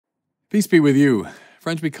Peace be with you.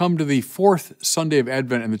 Friends, we come to the fourth Sunday of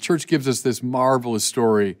Advent, and the church gives us this marvelous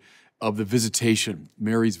story of the visitation,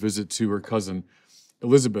 Mary's visit to her cousin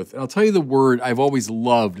Elizabeth. And I'll tell you the word I've always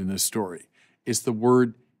loved in this story. It's the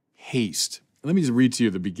word haste. Let me just read to you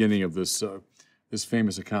the beginning of this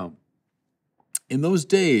famous account. In those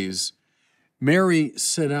days, Mary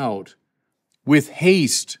set out with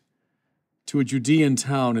haste to a Judean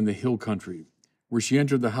town in the hill country, where she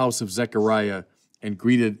entered the house of Zechariah and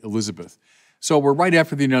greeted Elizabeth. So we're right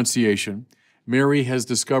after the Annunciation. Mary has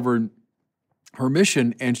discovered her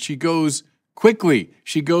mission, and she goes quickly.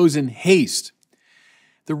 She goes in haste.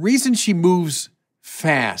 The reason she moves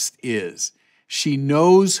fast is she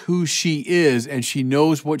knows who she is, and she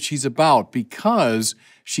knows what she's about because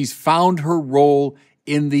she's found her role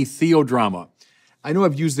in the theo-drama. I know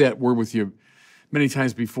I've used that word with you many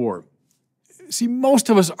times before. See,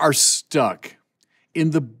 most of us are stuck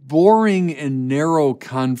in the boring and narrow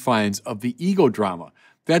confines of the ego drama.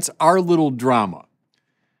 That's our little drama.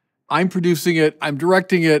 I'm producing it, I'm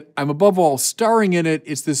directing it, I'm above all starring in it.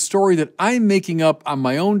 It's this story that I'm making up on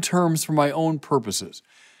my own terms for my own purposes.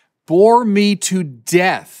 Bore me to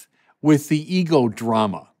death with the ego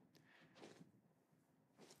drama.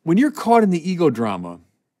 When you're caught in the ego drama,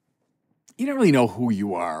 you don't really know who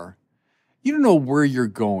you are. You don't know where you're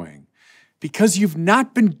going because you've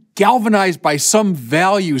not been galvanized by some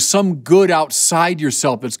value, some good outside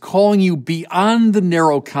yourself that's calling you beyond the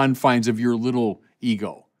narrow confines of your little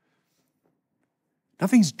ego.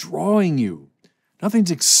 Nothing's drawing you.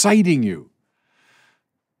 Nothing's exciting you.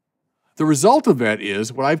 The result of that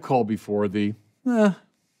is what I've called before the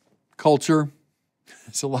culture.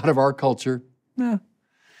 It's a lot of our culture.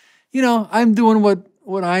 I'm doing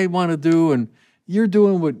what I want to do, and you're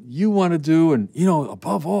doing what you want to do, and,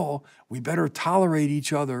 above all, we better tolerate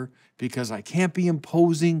each other because I can't be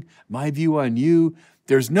imposing my view on you.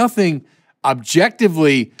 There's nothing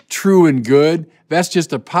objectively true and good. That's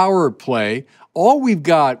just a power play. All we've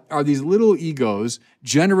got are these little egos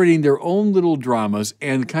generating their own little dramas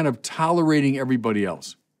and kind of tolerating everybody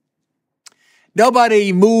else.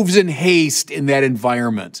 Nobody moves in haste in that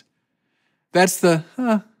environment. That's the,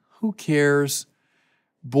 who cares?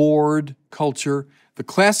 Bored culture. The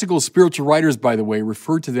classical spiritual writers, by the way,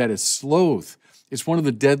 refer to that as sloth. It's one of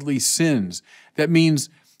the deadly sins. That means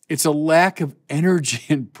it's a lack of energy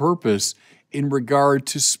and purpose in regard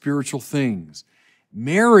to spiritual things.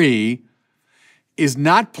 Mary is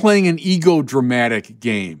not playing an ego-dramatic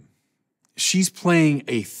game. She's playing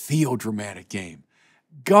a theo-dramatic game.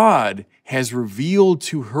 God has revealed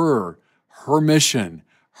to her her mission,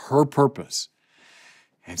 her purpose.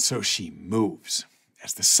 And so she moves.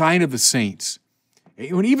 That's the sign of the saints.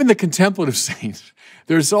 When even the contemplative saints,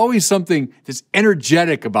 there's always something that's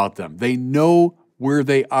energetic about them. They know where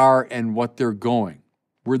they are and what they're going,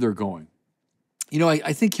 where they're going.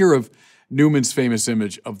 I think here of Newman's famous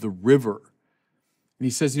image of the river. And he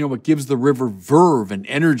says, what gives the river verve and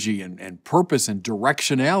energy and purpose and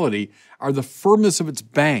directionality are the firmness of its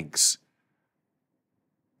banks.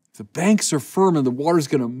 If the banks are firm and the water's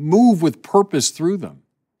going to move with purpose through them.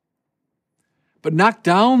 But knock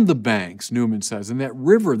down the banks, Newman says, and that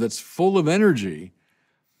river that's full of energy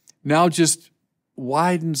now just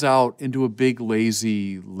widens out into a big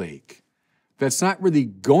lazy lake. That's not really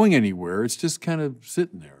going anywhere. It's just kind of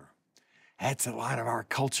sitting there. That's a lot of our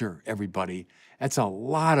culture, everybody. That's a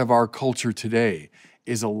lot of our culture today,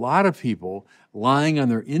 is a lot of people lying on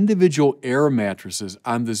their individual air mattresses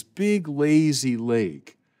on this big lazy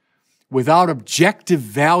lake without objective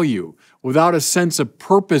value, without a sense of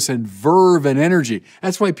purpose and verve and energy.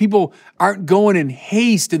 That's why people aren't going in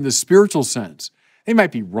haste in the spiritual sense. They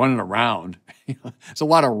might be running around. There's a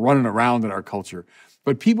lot of running around in our culture.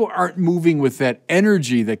 But people aren't moving with that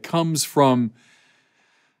energy that comes from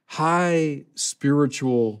high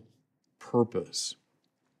spiritual purpose.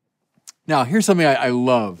 Now, here's something I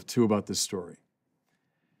love, too, about this story.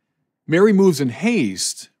 Mary moves in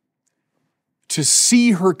haste to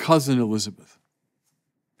see her cousin Elizabeth.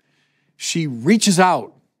 She reaches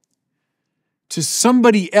out to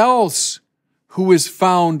somebody else who has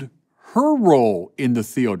found her role in the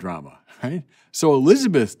theo-drama, right? So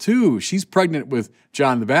Elizabeth, too, she's pregnant with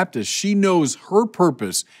John the Baptist. She knows her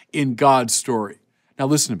purpose in God's story. Now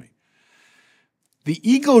listen to me. The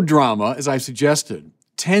ego drama, as I've suggested,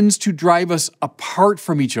 tends to drive us apart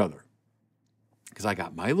from each other. Because I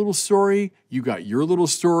got my little story, you got your little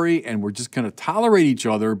story, and we're just going to tolerate each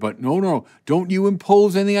other, but no, don't you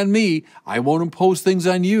impose anything on me. I won't impose things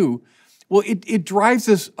on you. Well, it drives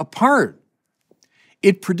us apart.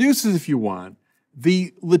 It produces, if you want,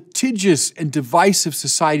 the litigious and divisive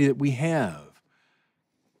society that we have.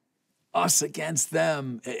 us against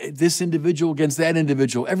them, this individual against that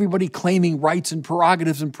individual, everybody claiming rights and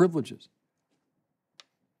prerogatives and privileges.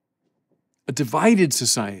 A divided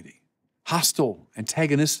society, hostile,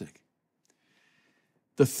 antagonistic.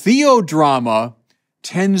 The theo-drama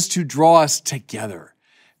tends to draw us together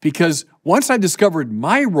because once I discovered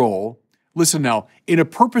my role, listen now, in a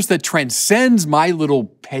purpose that transcends my little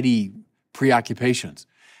petty preoccupations,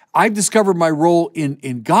 I've discovered my role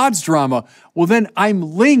in God's drama, well then I'm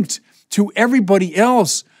linked to everybody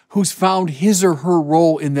else who's found his or her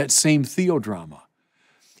role in that same theo-drama.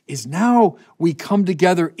 Is now we come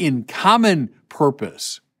together in common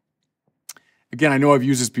purpose. Again, I know I've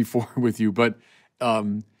used this before with you, but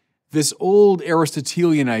this old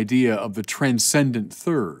Aristotelian idea of the transcendent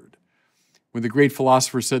third, when the great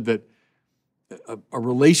philosopher said that a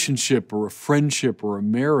relationship or a friendship or a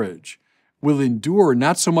marriage will endure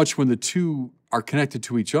not so much when the two are connected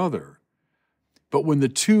to each other, but when the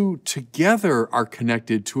two together are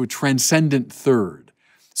connected to a transcendent third,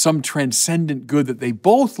 some transcendent good that they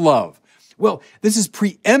both love. Well, this is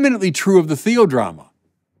preeminently true of the theo-drama.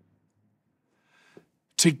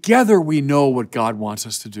 Together we know what God wants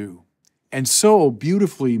us to do. And so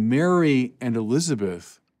beautifully, Mary and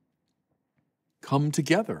Elizabeth come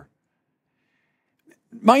together.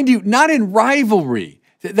 Mind you, not in rivalry.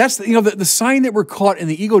 That's the sign that we're caught in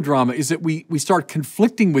the ego drama is that we start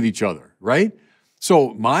conflicting with each other, right?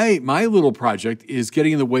 So my little project is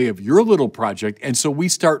getting in the way of your little project, and so we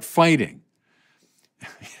start fighting.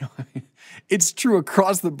 It's true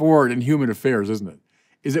across the board in human affairs, isn't it?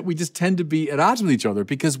 Is that we just tend to be at odds with each other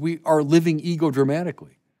because we are living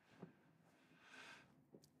ego-dramatically.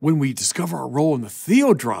 When we discover our role in the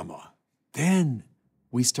theo-drama, then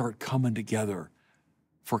we start coming together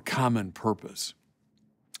for common purpose.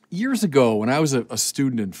 Years ago, when I was a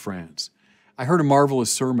student in France, I heard a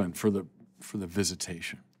marvelous sermon for the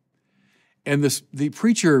visitation. And the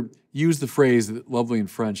preacher used the phrase, lovely in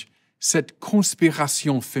French, cette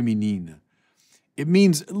conspiration féminine. It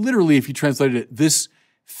means, literally, if you translate it, this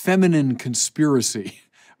feminine conspiracy.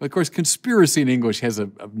 Of course, conspiracy in English has a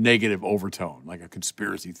negative overtone, like a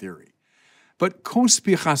conspiracy theory. But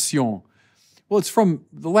conspiration, well, it's from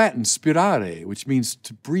the Latin spirare, which means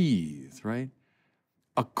to breathe, right?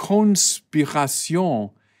 A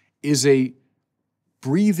conspiration is a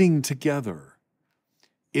breathing together.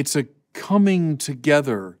 It's a coming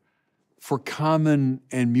together for common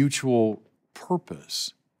and mutual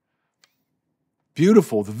purpose.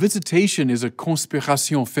 Beautiful. The visitation is a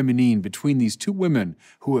conspiration féminine between these two women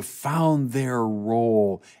who have found their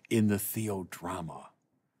role in the theo-drama.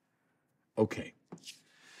 Okay.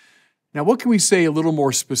 Now, what can we say a little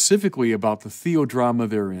more specifically about the theo-drama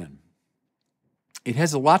they're in? It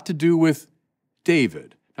has a lot to do with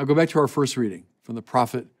David. Now, go back to our first reading from the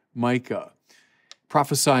prophet Micah,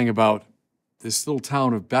 prophesying about this little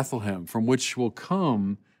town of Bethlehem from which will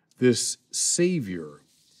come this Savior.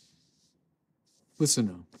 Listen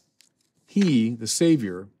now. He, the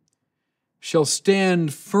Savior, shall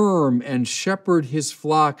stand firm and shepherd his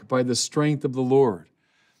flock by the strength of the Lord,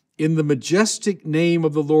 in the majestic name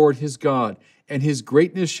of the Lord his God, and his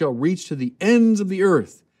greatness shall reach to the ends of the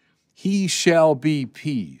earth. He shall be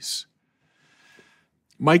peace.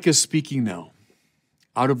 Micah is speaking now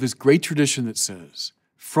out of this great tradition that says,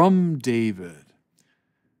 from David,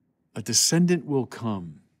 a descendant will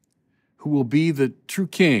come who will be the true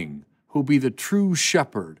king, who will be the true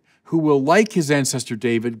shepherd, who will, like his ancestor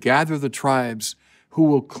David, gather the tribes, who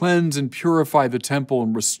will cleanse and purify the temple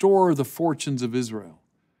and restore the fortunes of Israel.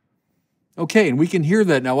 Okay, and we can hear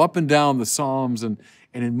that now up and down the Psalms and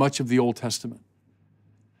in much of the Old Testament.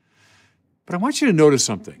 But I want you to notice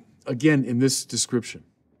something, again, in this description.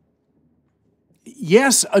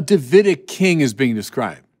 Yes, a Davidic king is being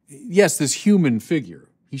described. Yes, this human figure.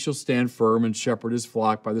 He shall stand firm and shepherd his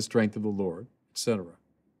flock by the strength of the Lord, etc.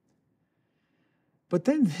 But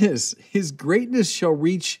then this, his greatness shall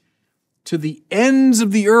reach to the ends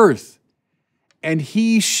of the earth, and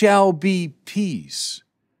he shall be peace.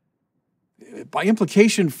 By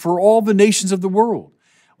implication, for all the nations of the world.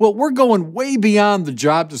 Well, we're going way beyond the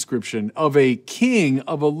job description of a king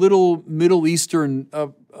of a little Middle Eastern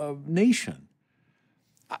nation.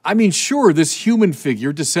 I mean, sure, this human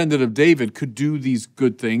figure, descendant of David, could do these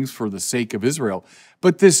good things for the sake of Israel,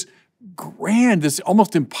 but this grand, this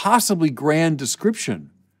almost impossibly grand description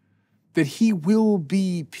that he will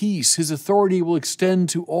be peace, his authority will extend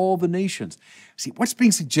to all the nations. See, what's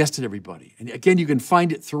being suggested, everybody, and again, you can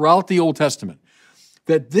find it throughout the Old Testament,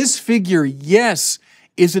 that this figure, yes,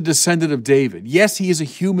 is a descendant of David. Yes, he is a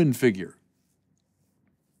human figure.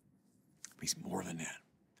 But he's more than that.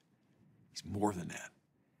 He's more than that.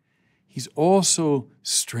 He's also,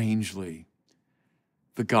 strangely,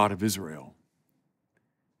 the God of Israel.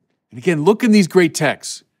 And again, look in these great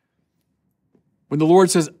texts. When the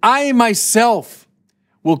Lord says, I myself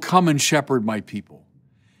will come and shepherd my people.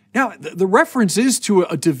 Now, the reference is to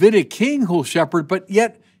a Davidic king who'll shepherd, but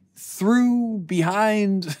yet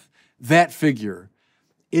behind that figure,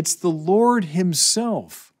 it's the Lord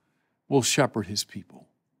himself will shepherd his people.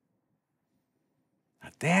 Now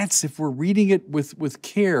that's, if we're reading it with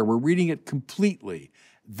care, we're reading it completely,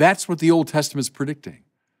 that's what the Old Testament's predicting.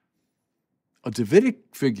 A Davidic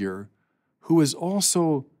figure who is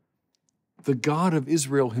also the God of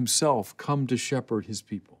Israel himself come to shepherd his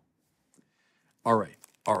people. All right.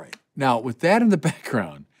 Now, with that in the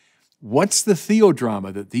background, what's the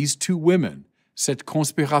theodrama that these two women, cette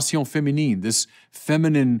conspiration féminine, this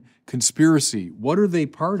feminine conspiracy, what are they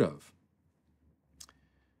part of?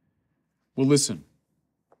 Well, listen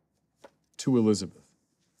to Elizabeth.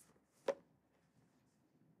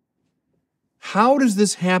 How does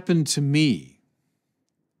this happen to me,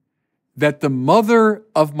 that the mother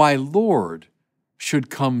of my Lord should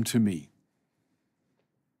come to me?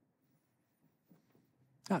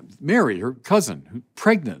 Mary, her cousin,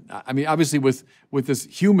 pregnant, I mean, obviously with this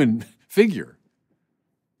human figure.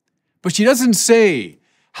 But she doesn't say,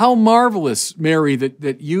 how marvelous, Mary,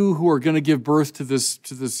 that you who are going to give birth to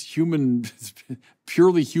this human,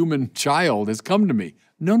 purely human child has come to me.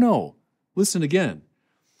 No. Listen again.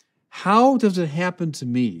 How does it happen to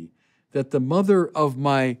me that the mother of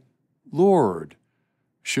my Lord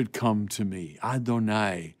should come to me?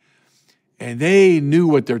 Adonai. And they knew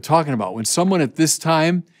what they're talking about. When someone at this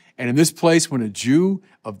time and in this place, when a Jew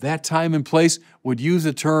of that time and place would use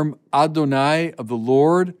the term Adonai, of the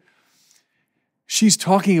Lord, she's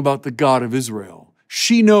talking about the God of Israel.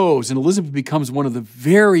 She knows, and Elizabeth becomes one of the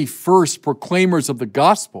very first proclaimers of the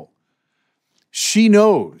gospel. She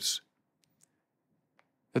knows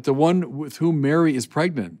that the one with whom Mary is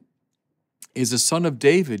pregnant is a son of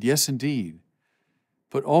David, yes, indeed,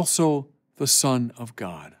 but also the Son of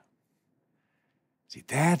God. See,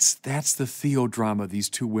 that's the theodrama these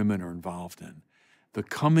two women are involved in, the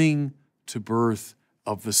coming to birth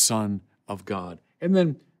of the Son of God. And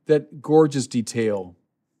then that gorgeous detail.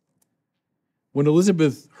 When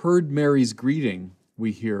Elizabeth heard Mary's greeting,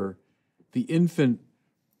 we hear, the infant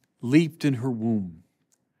leaped in her womb.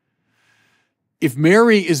 If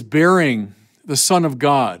Mary is bearing the Son of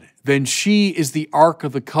God, then she is the Ark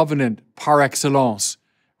of the Covenant par excellence,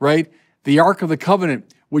 right? The Ark of the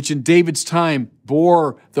Covenant, which in David's time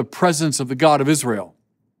bore the presence of the God of Israel.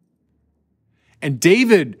 And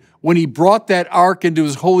David, when he brought that ark into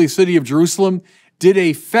his holy city of Jerusalem, did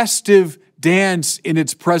a festive dance in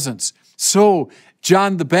its presence. So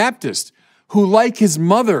John the Baptist, who like his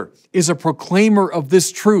mother is a proclaimer of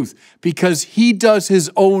this truth because he does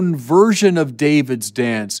his own version of David's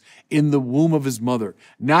dance in the womb of his mother,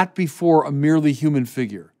 not before a merely human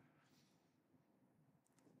figure,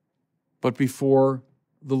 but before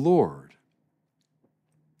the Lord.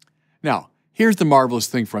 Now, here's the marvelous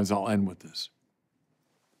thing, friends. I'll end with this.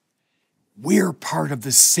 We're part of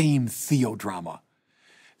the same theodrama.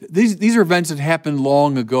 These are events that happened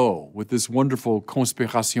long ago with this wonderful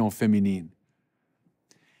conspiration féminine.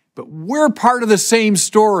 But we're part of the same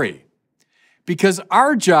story because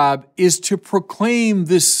our job is to proclaim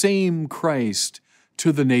this same Christ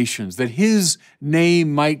to the nations, that his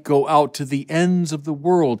name might go out to the ends of the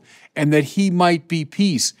world and that he might be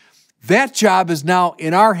peace. That job is now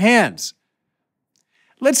in our hands.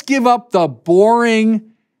 Let's give up the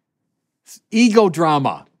boring ego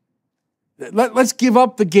drama. Let's give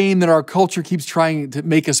up the game that our culture keeps trying to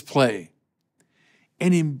make us play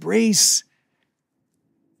and embrace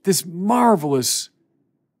this marvelous,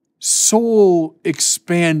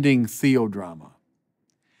 soul-expanding theodrama.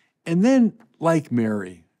 And then, like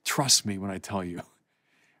Mary, trust me when I tell you,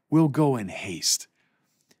 we'll go in haste.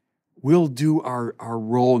 We'll do our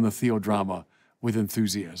role in the theodrama with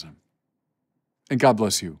enthusiasm. And God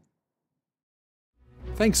bless you.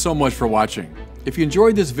 Thanks so much for watching. If you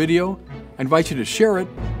enjoyed this video, I invite you to share it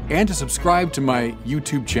and to subscribe to my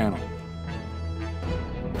YouTube channel.